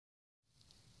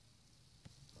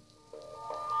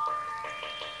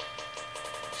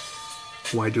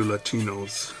Why do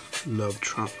Latinos love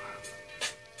Trump?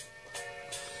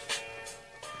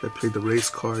 If I played the race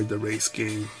card, the race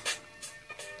game,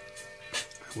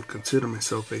 I would consider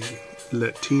myself a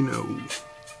Latino.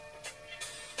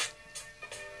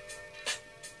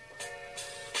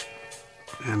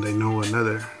 And I know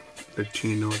another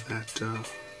Latino that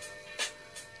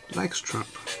likes Trump,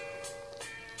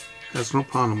 has no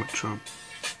problem with Trump,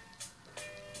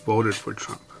 voted for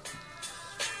Trump.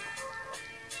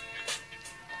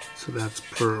 So that's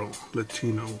Pearl,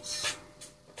 Latinos.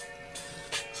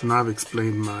 So now I've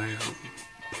explained my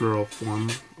plural form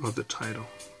of the title.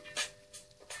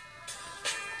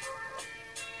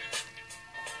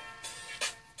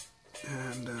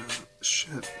 And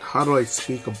shit, how do I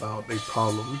speak about a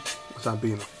problem without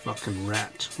being a fucking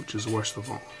rat, which is worst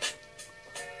of all?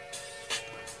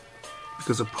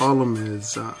 Because a problem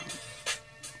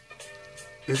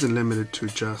isn't limited to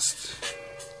just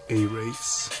a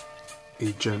race,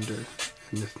 a gender,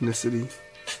 an ethnicity,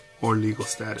 or legal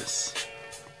status.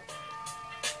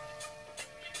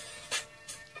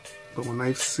 But when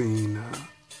I've seen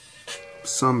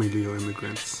some illegal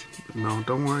immigrants, but no,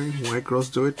 don't worry, white girls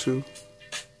do it too.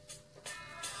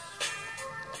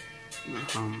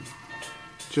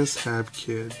 Just have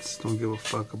kids, don't give a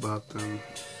fuck about them.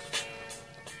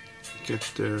 Get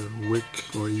their WIC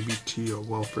or EBT or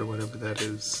welfare, whatever that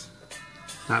is,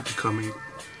 not becoming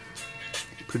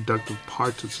productive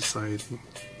parts of society,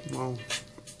 well,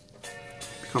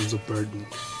 becomes a burden.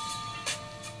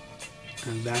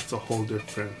 And that's a whole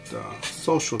different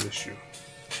social issue.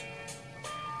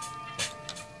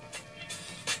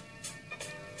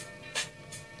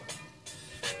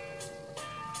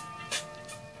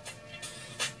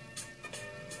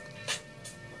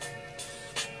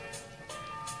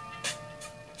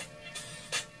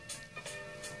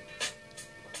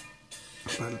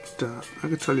 But I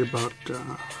could tell you about,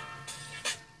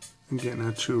 again,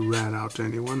 not to rat out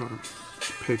anyone or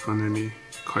pick on any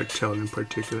cartel in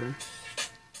particular,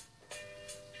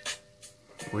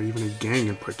 or even a gang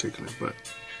in particular, but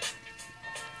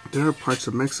there are parts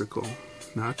of Mexico,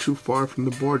 not too far from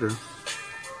the border.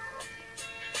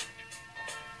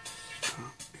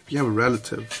 If you have a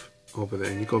relative over there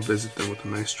and you go visit them with a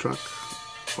nice truck,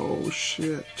 oh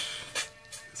shit,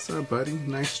 what's up, buddy?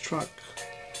 Nice truck.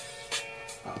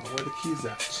 Where the keys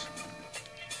at?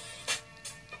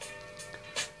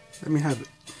 Let me have it.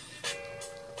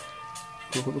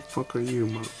 Well, who the fuck are you,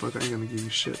 motherfucker? I ain't gonna give you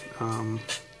shit.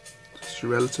 It's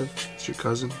your relative, it's your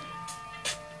cousin,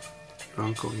 your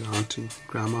uncle, your auntie,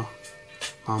 grandma,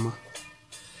 mama,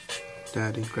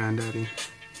 daddy, granddaddy,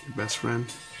 your best friend,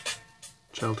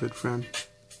 childhood friend.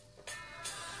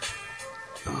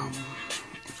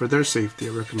 For their safety,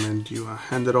 I recommend you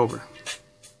hand it over.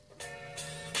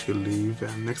 You leave,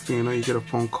 and next thing you know, you get a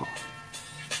phone call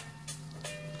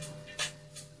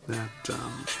that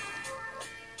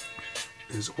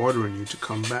is ordering you to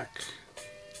come back.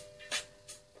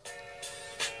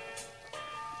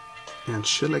 And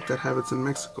shit like that happens in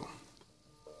Mexico.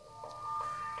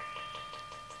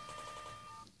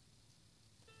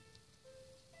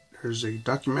 There's a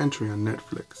documentary on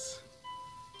Netflix.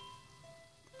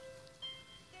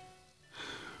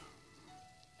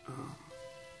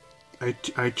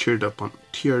 I teared up,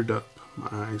 my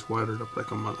eyes watered up like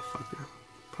a motherfucker.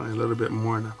 Probably a little bit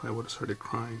more and I would have started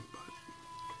crying,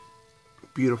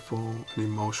 but beautiful and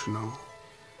emotional.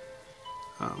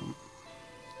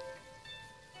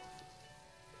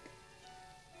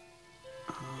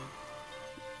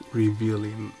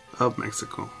 Revealing of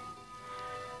Mexico,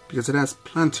 because it has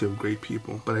plenty of great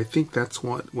people, but I think that's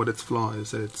what its flaw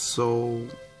is, that it's so,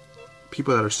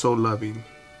 people that are so loving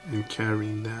and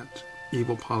caring that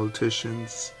evil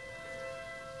politicians,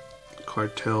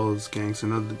 cartels, gangs,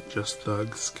 and other just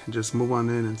thugs can just move on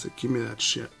in and say, give me that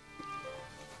shit.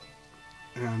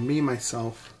 And me,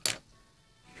 myself,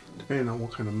 depending on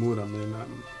what kind of mood I'm in,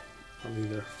 I'll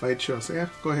either fight you, I'll say, yeah,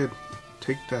 go ahead,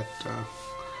 take that,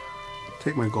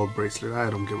 take my gold bracelet, I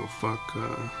don't give a fuck,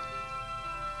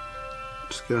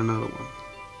 just get another one.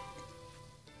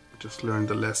 Just learn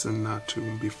the lesson not to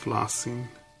be flossing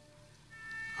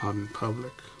out in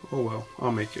public. Oh well,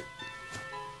 I'll make it.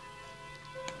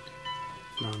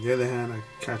 Now on the other hand, I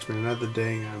catch me another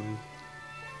day and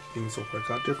things will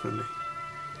work out differently.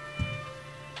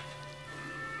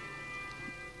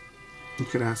 You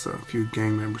could ask a few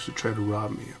gang members to try to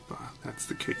rob me if that's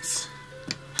the case.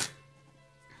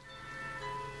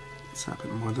 It's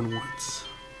happened more than once.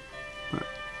 But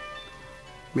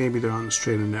maybe they're on the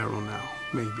straight and narrow now.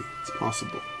 Maybe. It's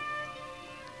possible.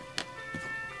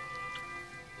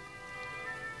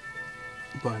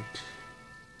 But,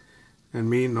 and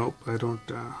me, nope, I don't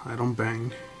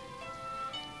bang.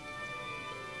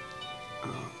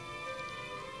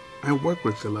 I work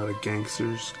with a lot of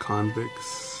gangsters,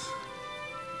 convicts,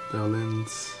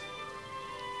 felons,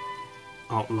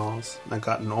 outlaws. I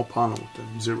got no problem with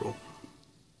them, zero.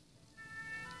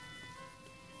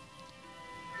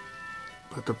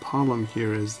 But the problem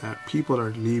here is that people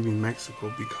are leaving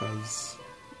Mexico because,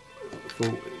 for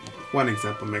one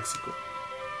example, Mexico.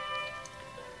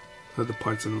 Other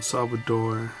parts of El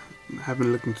Salvador. I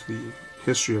haven't looked into the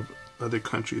history of other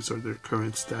countries or their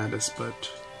current status,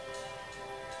 but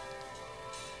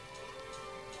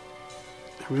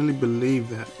I really believe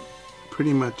that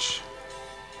pretty much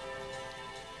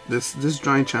this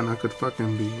drawing channel could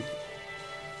fucking be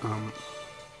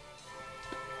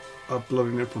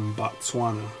uploading it from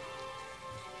Botswana.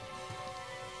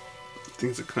 I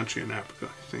think it's a country in Africa,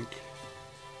 I think.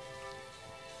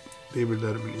 David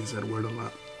Letterman uses that word a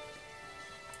lot.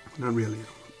 Not really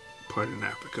a part in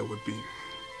Africa would be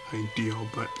ideal,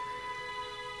 but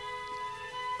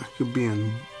I could be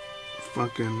in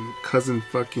fucking cousin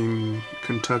fucking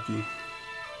Kentucky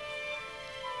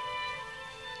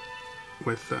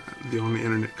with the only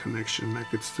internet connection. I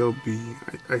could still be,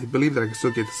 I believe that I could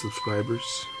still get the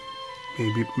subscribers.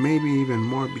 Maybe even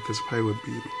more, because I probably would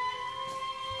be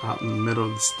out in the middle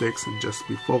of the sticks and just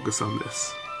be focused on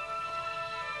this.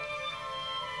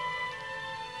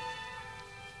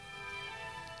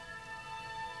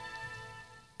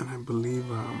 And I believe,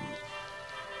 I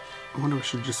wonder if I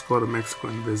should just go to Mexico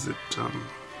and visit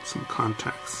some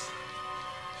contacts.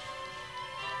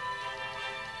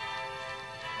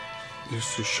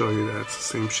 Just to show you that it's the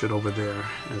same shit over there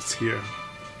as here,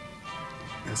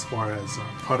 as far as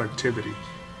productivity.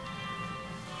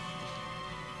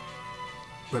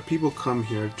 But people come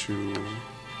here to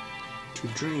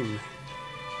dream,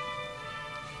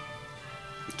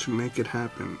 to make it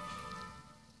happen.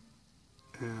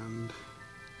 And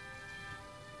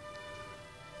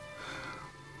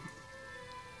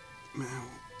man,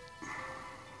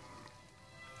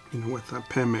 you know, with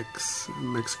Pemex, a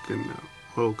Mexican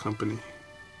oil company,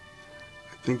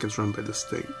 I think it's run by the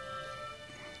state.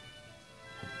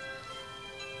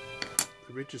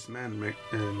 The richest man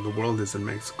in the world is in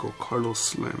Mexico, Carlos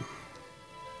Slim.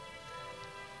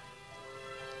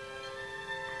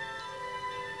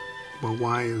 But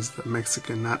why is the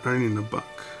Mexican not earning a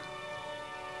buck?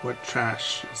 What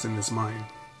trash is in his mind?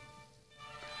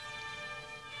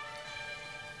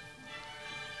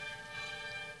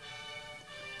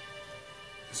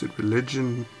 Is it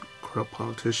religion, corrupt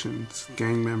politicians,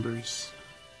 gang members?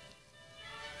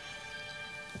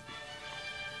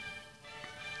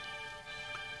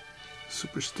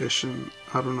 Superstition?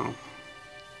 I don't know.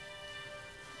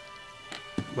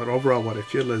 But overall, what I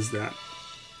feel is that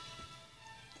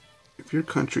if your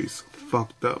country's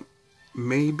fucked up,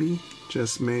 maybe,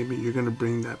 just maybe, you're gonna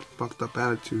bring that fucked up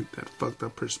attitude, that fucked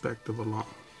up perspective along.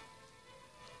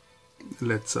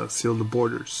 Let's seal the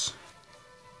borders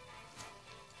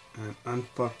and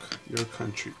unfuck your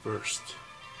country first.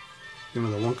 You know,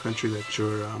 the one country that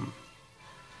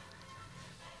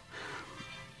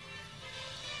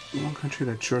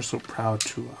you're so proud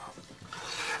to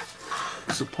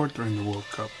support during the World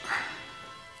Cup,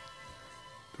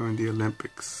 during the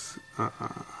Olympics.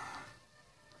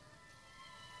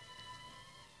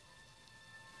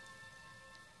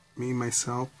 Me,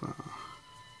 myself, I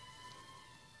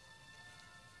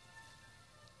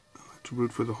like to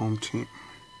root for the home team.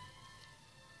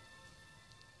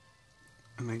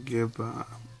 And I give a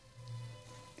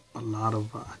lot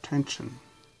of attention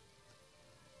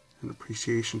and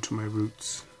appreciation to my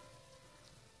roots,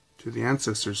 to the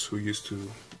ancestors who used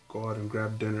to go out and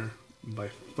grab dinner by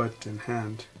foot and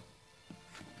hand.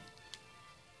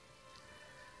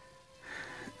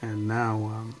 And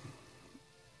now,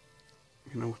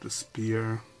 you know, with the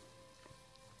spear,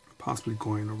 possibly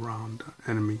going around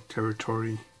enemy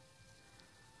territory,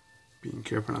 being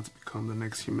careful not to become the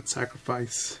next human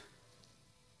sacrifice.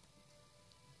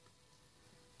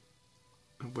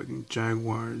 Avoiding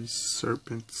jaguars,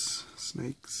 serpents,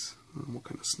 snakes. I don't know what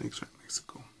kind of snakes are in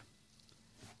Mexico.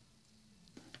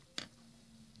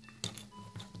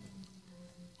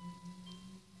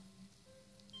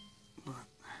 But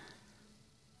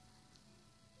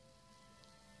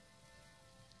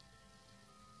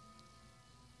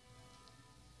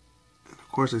and of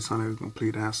course I sound like a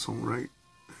complete asshole, right?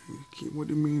 What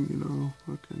do you mean, you know,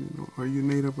 fucking, you know, are you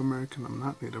Native American? I'm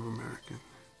not Native American.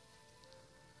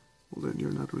 Well, then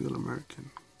you're not a real American.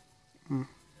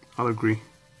 I'll agree.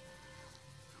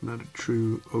 I'm not a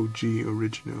true OG,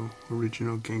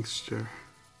 original gangster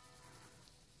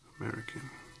American.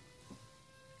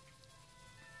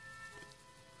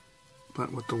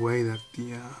 But with the way that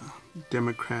the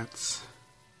Democrats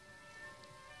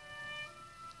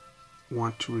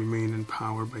want to remain in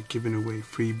power by giving away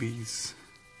freebies,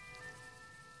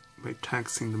 by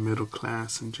taxing the middle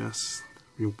class and just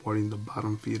rewarding the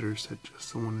bottom feeders that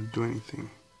just don't want to do anything.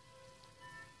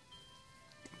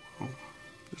 Well,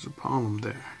 there's a problem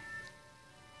there.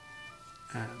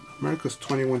 And America's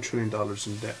 $21 trillion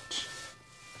in debt.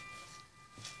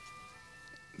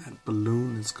 That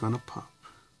balloon is gonna pop.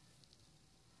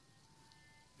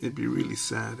 It'd be really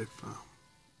sad if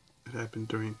it happened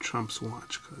during Trump's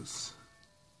watch, because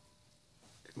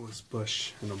it was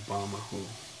Bush and Obama who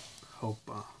helped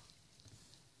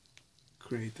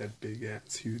create that big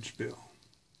ass huge bill.